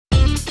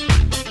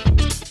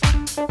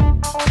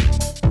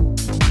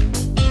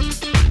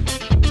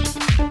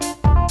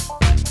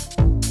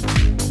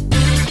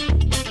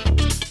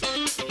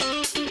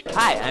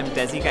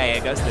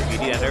Gallegos, the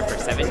beauty editor for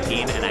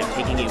 17, and I'm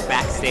taking you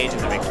backstage at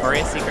the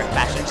Victoria's Secret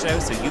fashion show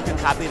so you can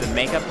copy the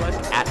makeup look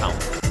at home.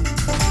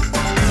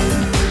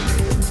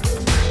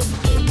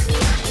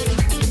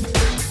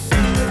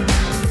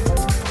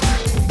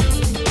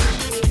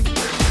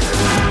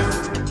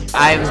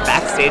 I'm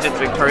backstage at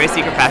the Victoria's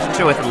Secret fashion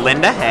show with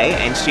Linda Hay,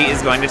 and she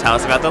is going to tell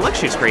us about the look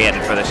she's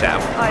created for the show.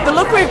 The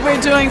look we're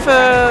doing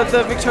for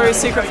the Victoria's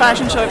Secret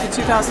fashion show for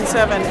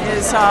 2007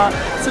 is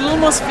it's a little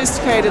more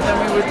sophisticated than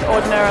we would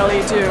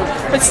ordinarily do,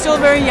 but still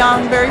very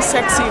young, very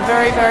sexy,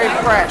 very, very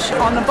fresh.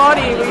 On the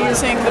body, we're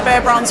using the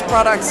Bare Bronze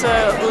products,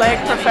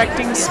 leg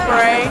perfecting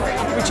spray,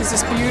 which is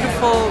this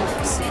beautiful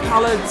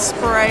colored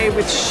spray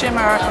with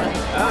shimmer.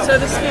 So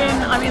the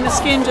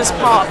skin just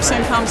pops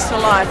and comes to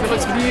life. It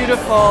looks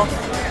beautiful,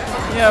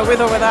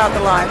 with or without the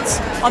lights.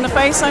 On the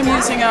face, I'm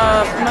using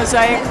a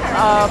Mosaic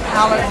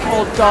palette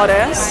called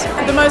Goddess.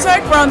 The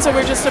Mosaic bronzer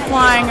we're just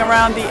applying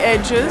around the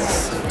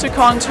edges to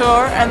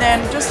contour, and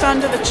then just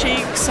under the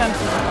cheeks and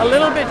a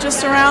little bit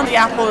just around the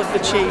apple of the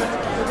cheek.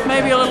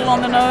 Maybe a little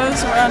on the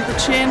nose, around the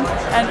chin,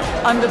 and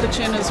under the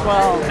chin as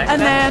well.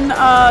 And then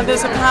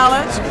there's a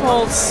palette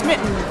called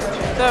Smitten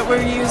that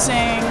we're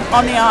using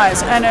on the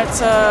eyes, and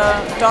it's a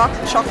dark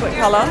chocolate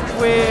color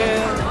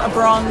with a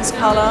bronze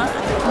color.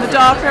 And the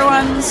darker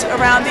ones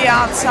around the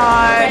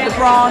outside, the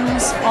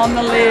bronze on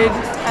the lid,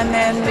 and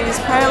then these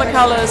paler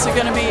colors are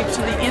going to be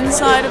to the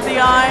inside of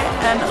the eye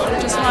and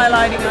just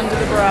highlighting under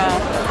the brow.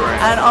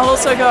 And I'll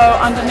also go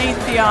underneath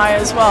the eye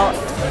as well.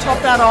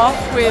 Top that off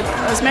with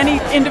as many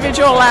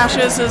individual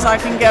lashes as I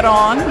can get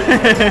on,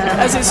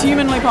 as is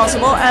humanly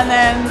possible, and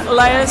then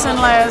layers and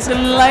layers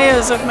and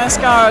layers of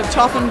mascara,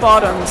 top and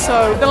bottom,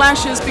 so the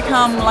lashes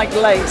become like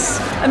lace.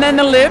 And then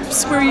the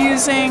lips, we're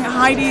using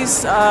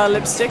Heidi's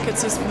lipstick.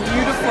 It's this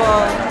beautiful,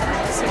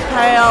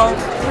 pale,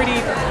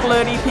 pretty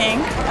flirty pink,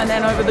 and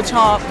then over the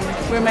top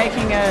we're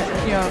making it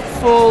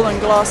full and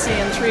glossy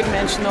and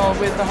three-dimensional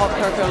with the Hot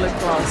Cocoa lip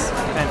gloss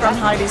from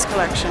Heidi's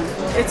collection.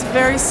 It's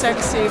very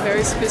sexy,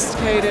 very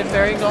sophisticated,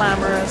 very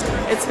glamorous.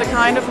 It's the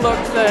kind of look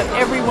that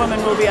every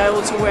woman will be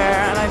able to wear,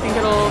 and I think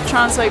it'll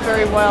translate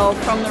very well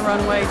from the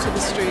runway to the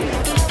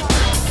street.